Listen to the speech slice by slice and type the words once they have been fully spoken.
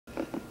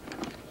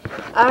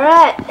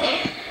Alright.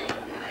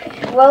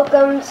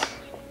 Welcome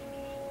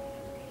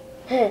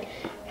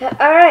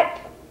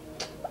Alright.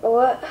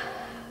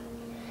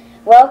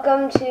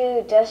 Welcome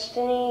to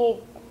Destiny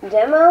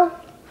Demo.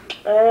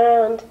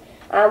 And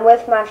I'm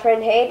with my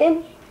friend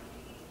Hayden.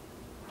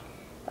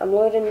 I'm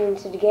loading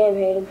into the game,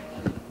 Hayden.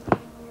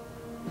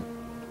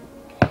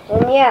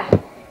 And yeah.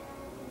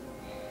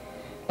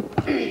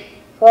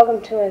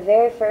 Welcome to my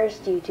very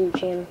first YouTube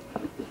channel.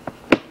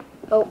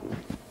 Oh.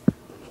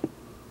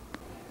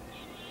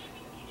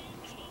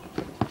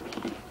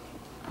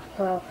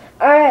 Wow.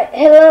 Alright,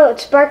 hello,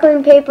 it's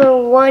Sparkling Paper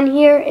 1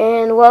 here,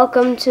 and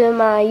welcome to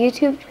my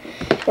YouTube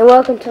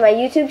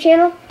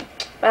channel.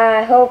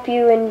 I hope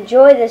you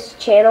enjoy this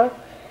channel.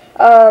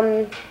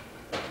 I'm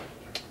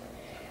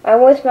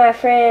with my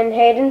friend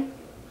Hayden,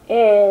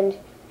 and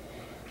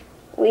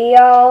we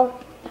all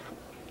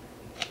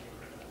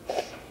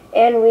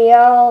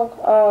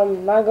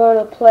are going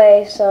to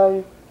play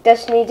some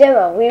Destiny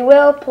Demo. We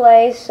will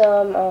play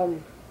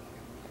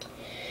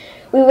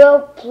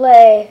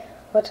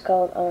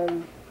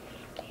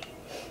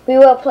we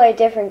will play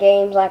different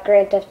games like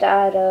Grand Theft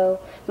Auto,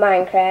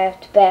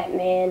 Minecraft,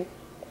 Batman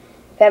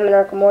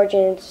Arkham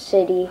Origins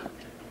City,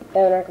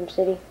 Batman Arkham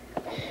City,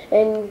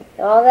 and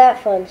all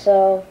that fun.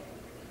 So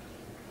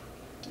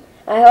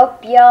I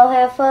hope y'all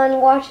have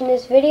fun watching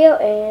this video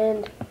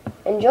and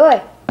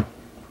enjoy.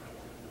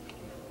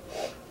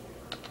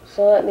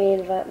 So let me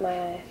invite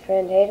my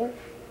friend Hayden.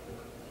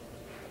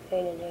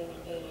 Hayden.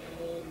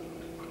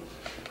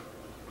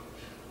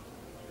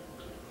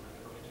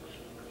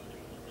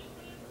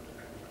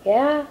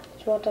 Yeah,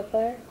 it's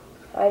multiplayer.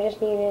 I just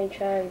needed to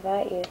try and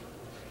invite you.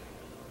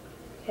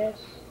 Yes.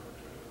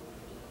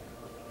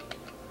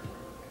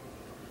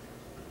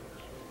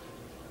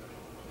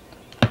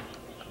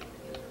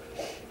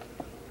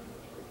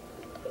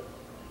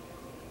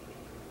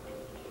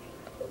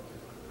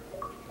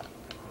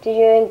 Did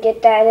you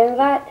get that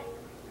invite?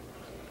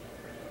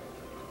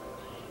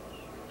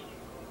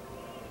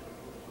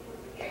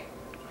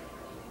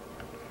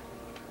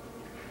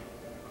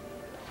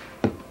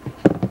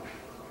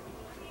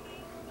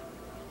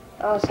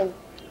 Awesome.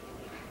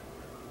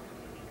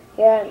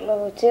 You're at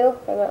level 2,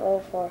 I'm at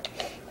level 4.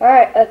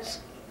 Alright,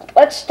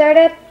 let's start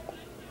up.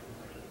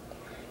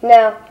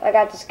 No, I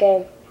got this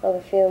game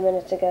a few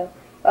minutes ago.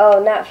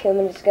 Oh, not a few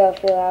minutes ago,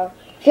 a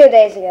few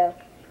days ago.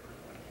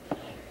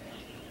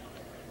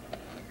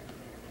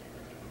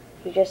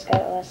 You just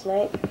got it last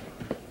night?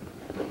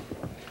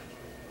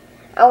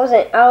 I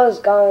was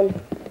gone.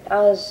 I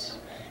was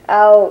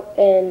out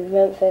in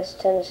Memphis,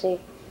 Tennessee.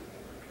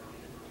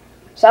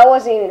 So I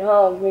wasn't even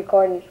home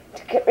recording.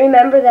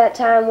 Remember that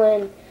time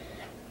when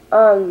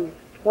I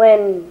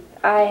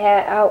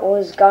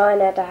was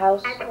gone at the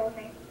house?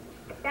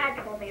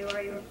 Dad told me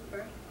where you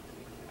were.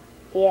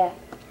 Yeah.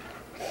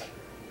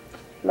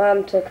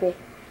 Mom took me.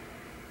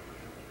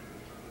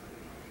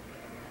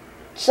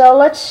 So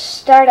let's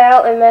start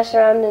out and mess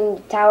around in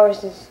the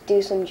towers and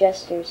do some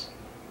gestures.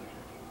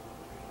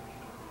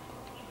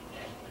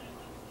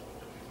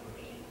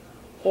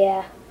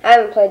 Yeah, I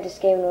haven't played this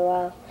game in a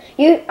while.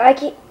 You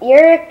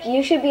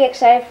should be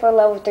excited for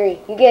level 3.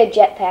 You get a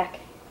jetpack.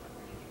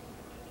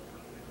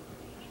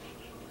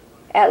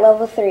 At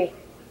level 3,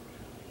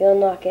 you'll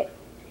unlock it.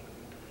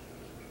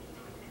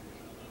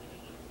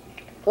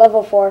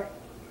 Level 4.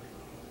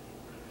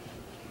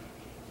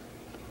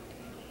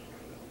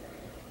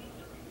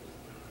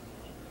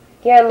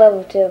 You're on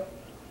level 2.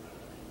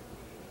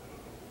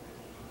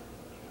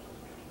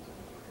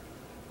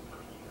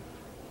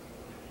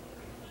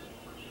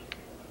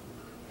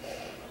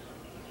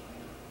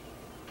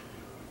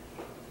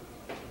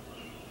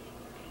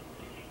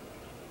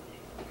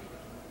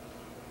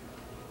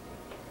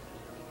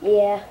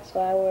 Yeah, that's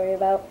what I worry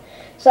about.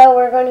 So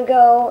we're going to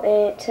go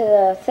to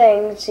the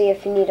thing and see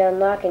if you need to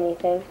unlock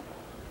anything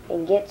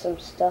and get some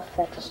stuff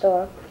at the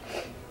store.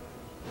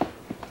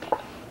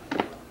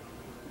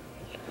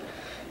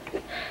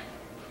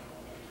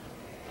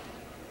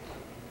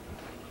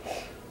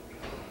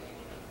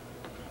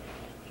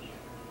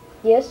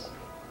 Yes?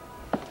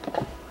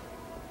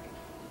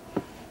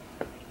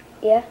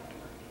 Yeah?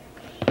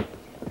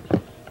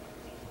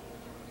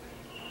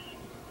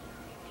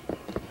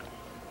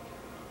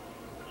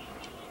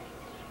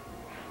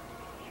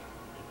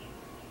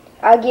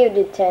 I'll give it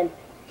a 10.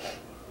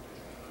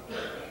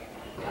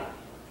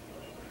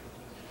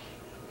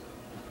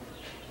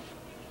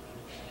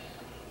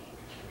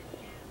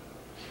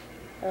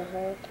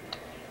 Uh-huh.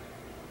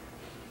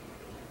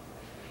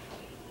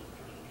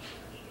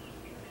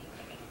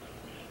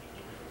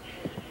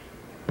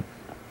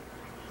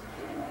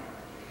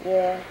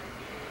 Yeah.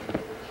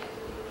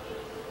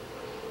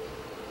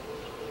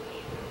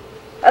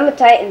 I'm a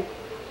Titan.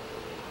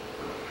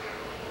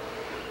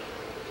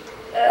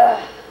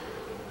 Ugh.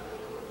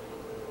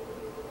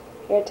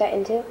 You're a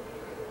Titan too?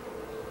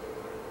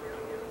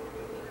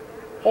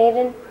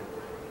 Hayden?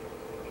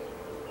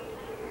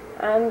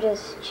 I'm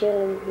just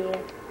chilling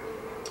here.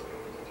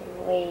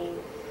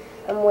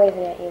 I'm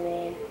waving at you,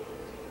 man.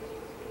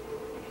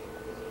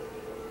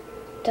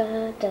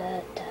 Da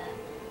da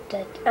da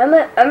I'm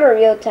a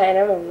real Titan.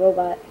 I'm a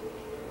robot.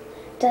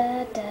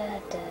 Da da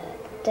da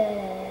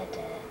da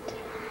da.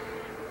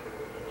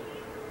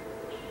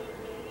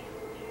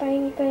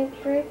 Bang bang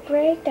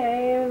break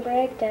down,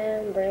 break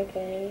down, break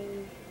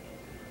down.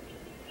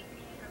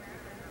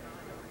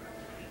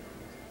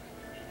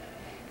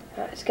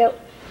 Alright, let's go.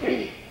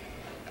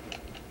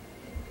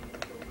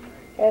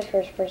 There's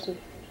first person.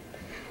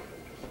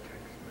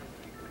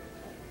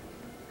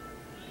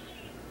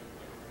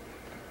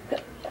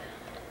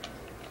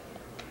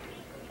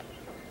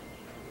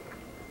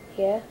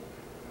 Yeah.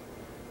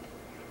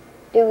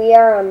 Dude, we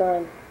are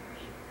online.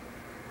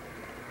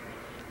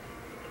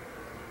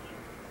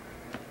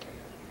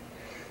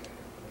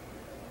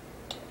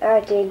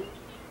 Alright, dude.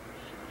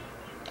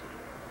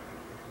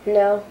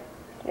 No.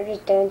 They're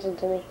just dancing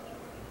to me.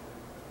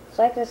 It's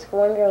like this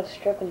one girl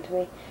stripping to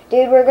me.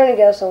 Dude, we're gonna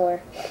go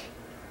somewhere.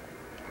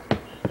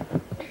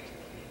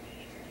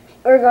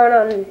 We're going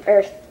on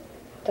Earth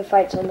to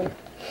fight someone.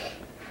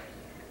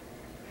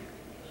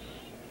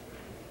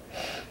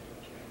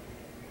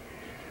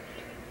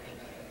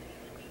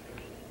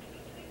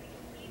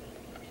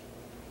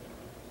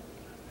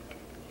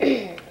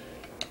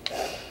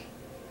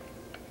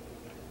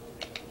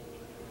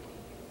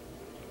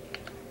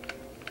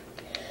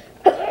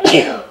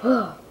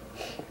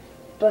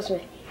 Bless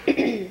me.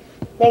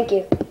 Thank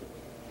you.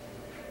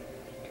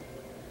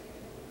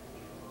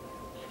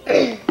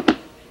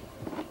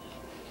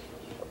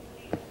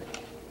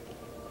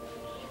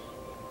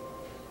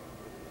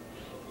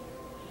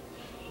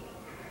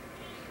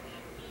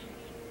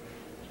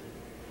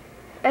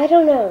 I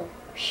don't know.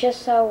 It's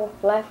just how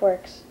life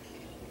works.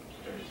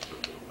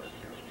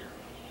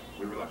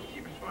 We were lucky to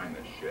even find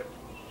this ship.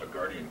 A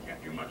Guardian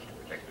can't do much to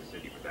protect the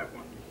city with that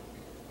one.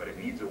 But it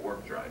needs a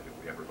warp drive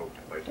if we ever hope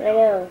to fight. I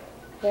know,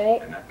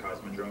 right? And that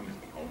Cosmodrome is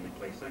the only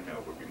place I know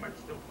where we might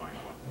still find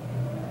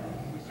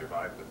one. We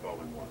survived the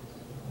Fallen once.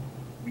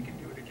 We can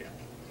do it again.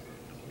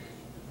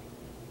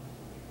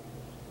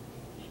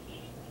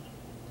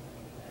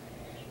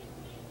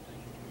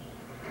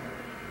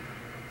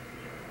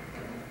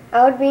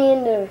 I would be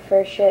into the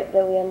first ship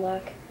that we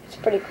unlock. It's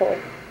pretty cool.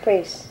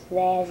 Pretty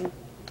snazzy.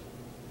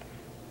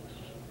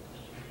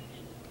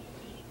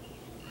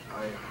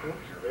 I hope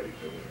you're ready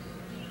for this.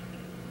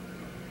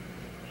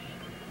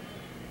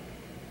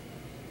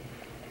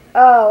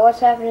 Oh,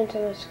 what's happening to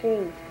my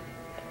screen?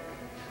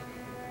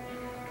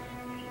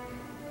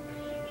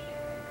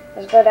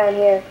 Let's go down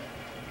here.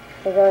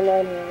 We're going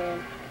down here,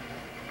 man.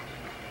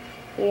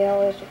 We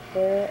always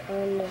were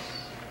on this.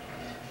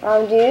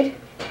 Dude.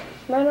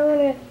 I don't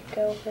want to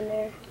go in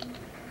there.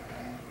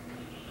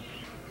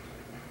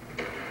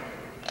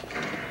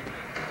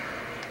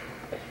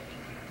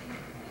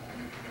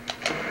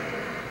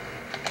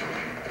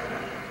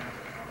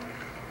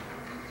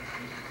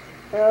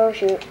 Oh,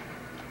 shoot.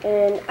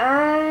 And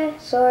I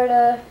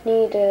sorta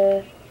need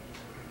to...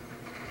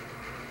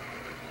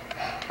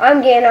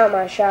 I'm getting out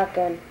my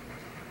shotgun.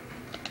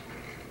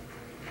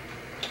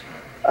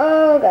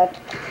 Oh, God.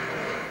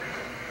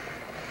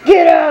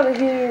 Get out of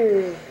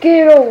here!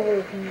 Get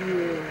over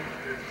here!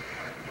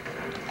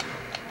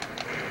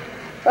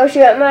 Oh,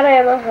 shoot, I'm out of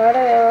ammo, out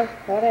of ammo,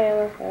 out of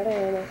ammo, out of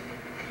ammo.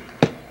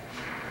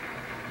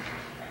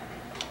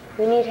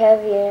 We need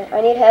heavy,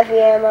 I need heavy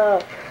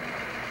ammo.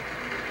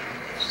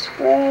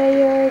 Spray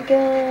your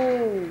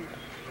gun.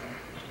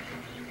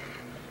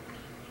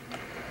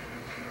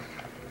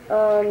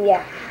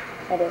 Yeah,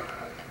 I do.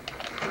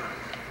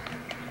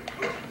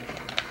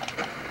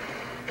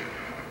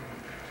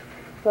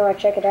 Wanna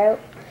check it out?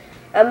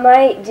 I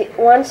might do,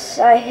 once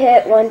I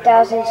hit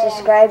 1,000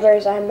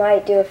 subscribers, I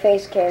might do a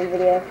face cam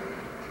video.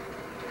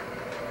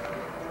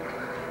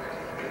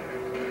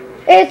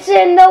 It's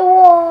in the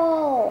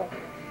wall!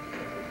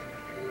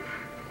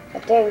 I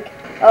think.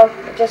 Oh,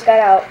 it just got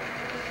out.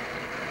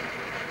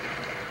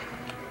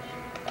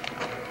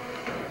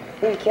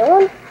 Did you kill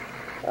him?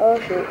 Oh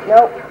shoot,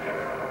 nope.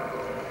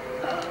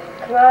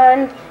 Come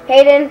on,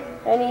 Hayden,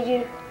 I need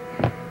you.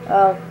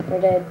 Oh,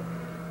 we're dead.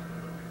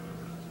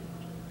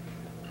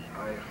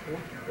 I hope you're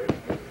ready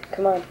for this.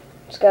 Come on,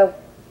 let's go.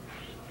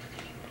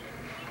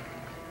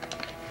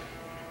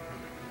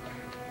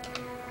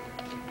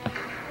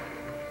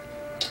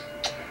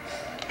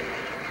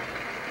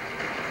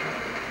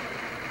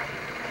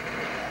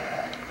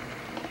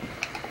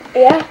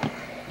 Yeah?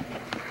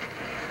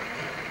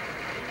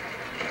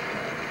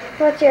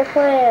 What's your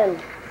plan?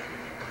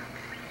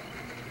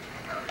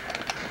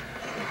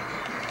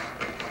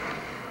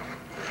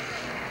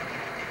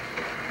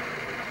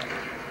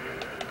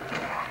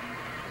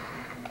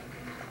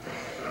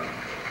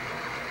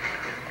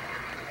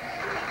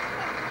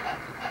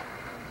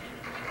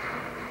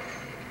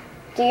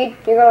 Dude,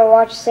 you're gonna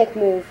watch a sick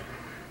move.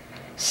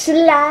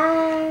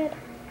 Slide!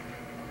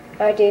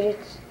 Alright, dude,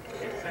 it's...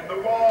 It's in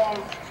the walls!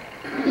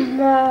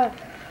 Nah.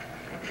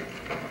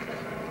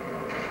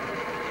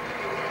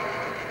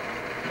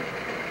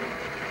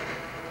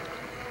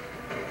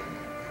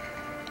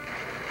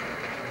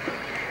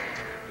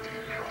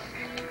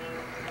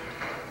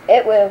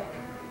 It will.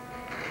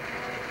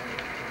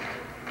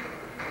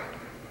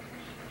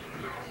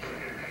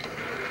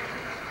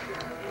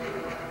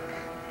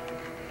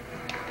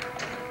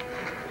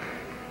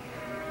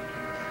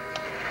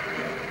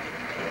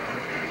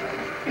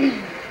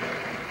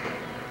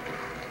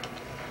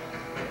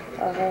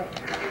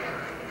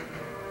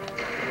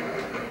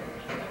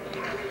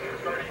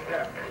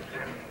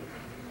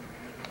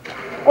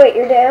 Wait,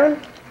 you're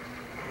down?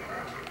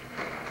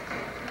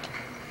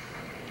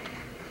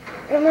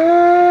 Come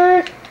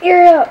on,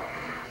 you're up.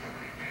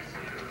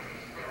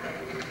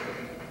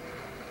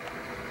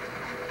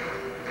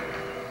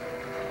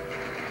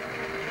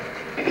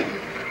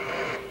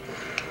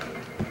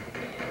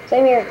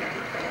 Same here.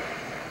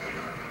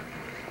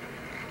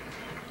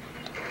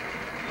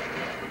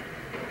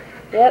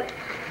 Yep.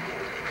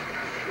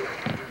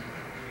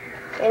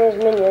 And his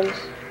minions.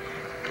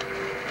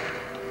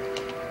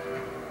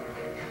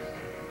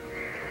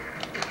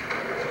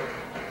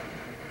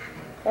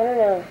 I don't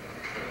know.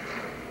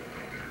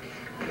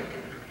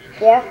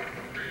 Yeah?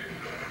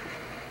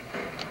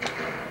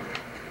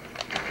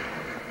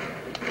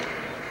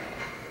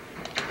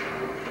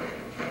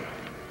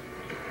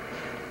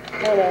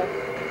 I know.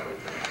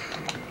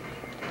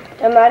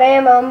 I'm out of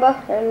ammo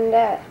and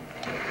that.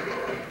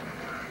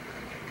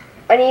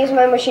 I need to use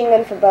my machine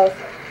gun for both.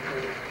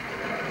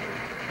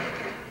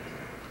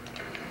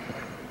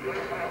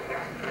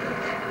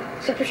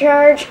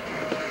 Supercharge.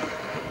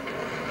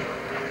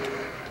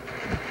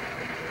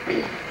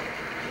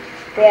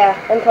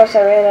 Yeah, and plus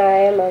I ran out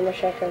of ammo on my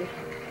shotgun.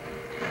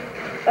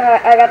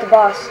 I got the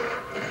boss.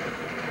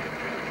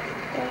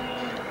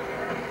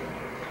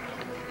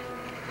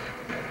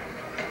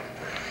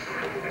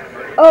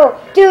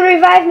 Oh, dude,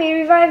 revive me,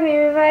 revive me,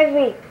 revive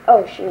me.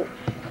 Oh, shoot.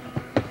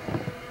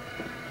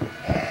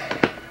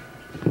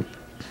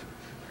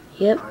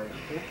 Yep.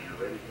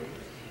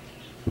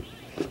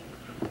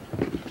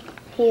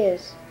 He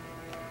is.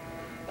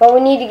 But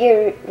we need to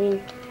get,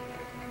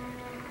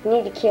 we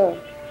need to kill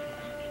him.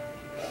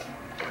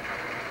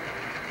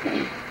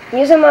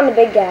 Use him on the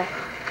big guy.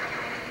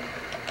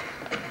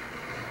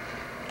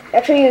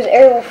 Actually use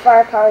aerial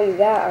firepower you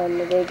got on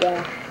the big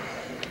guy.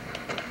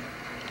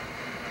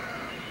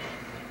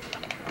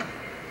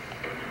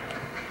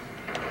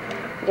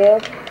 Deal.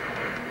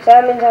 So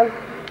that means I'm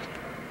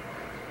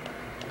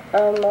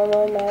on my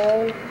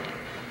own.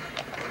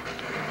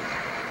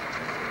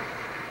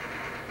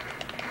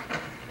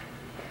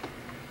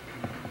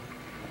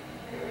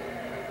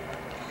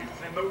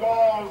 It's in the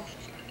walls.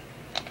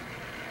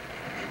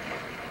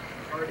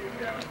 Already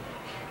down.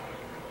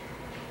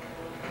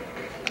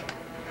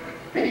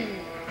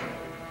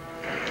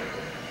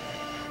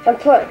 I'm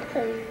put.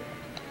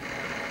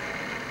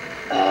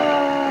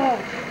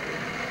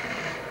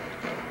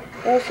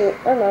 Oh shoot,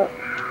 I'm out.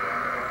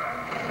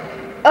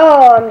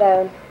 Oh, I'm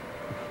down.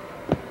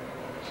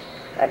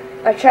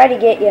 I tried to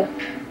get you.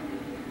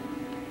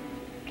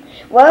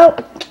 Well,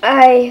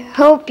 I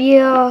hope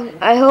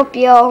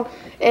y'all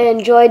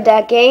enjoyed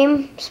that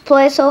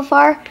gameplay so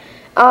far.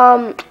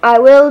 I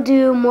will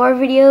do more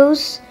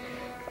videos.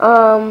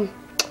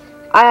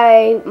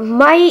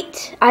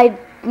 I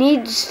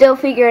need to still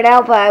figure it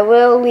out, but I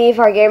will leave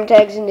our game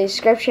tags in the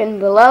description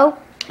below.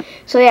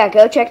 So yeah,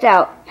 go check it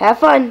out. Have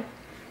fun.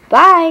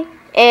 Bye.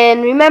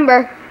 And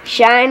remember,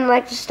 shine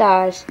like the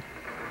stars.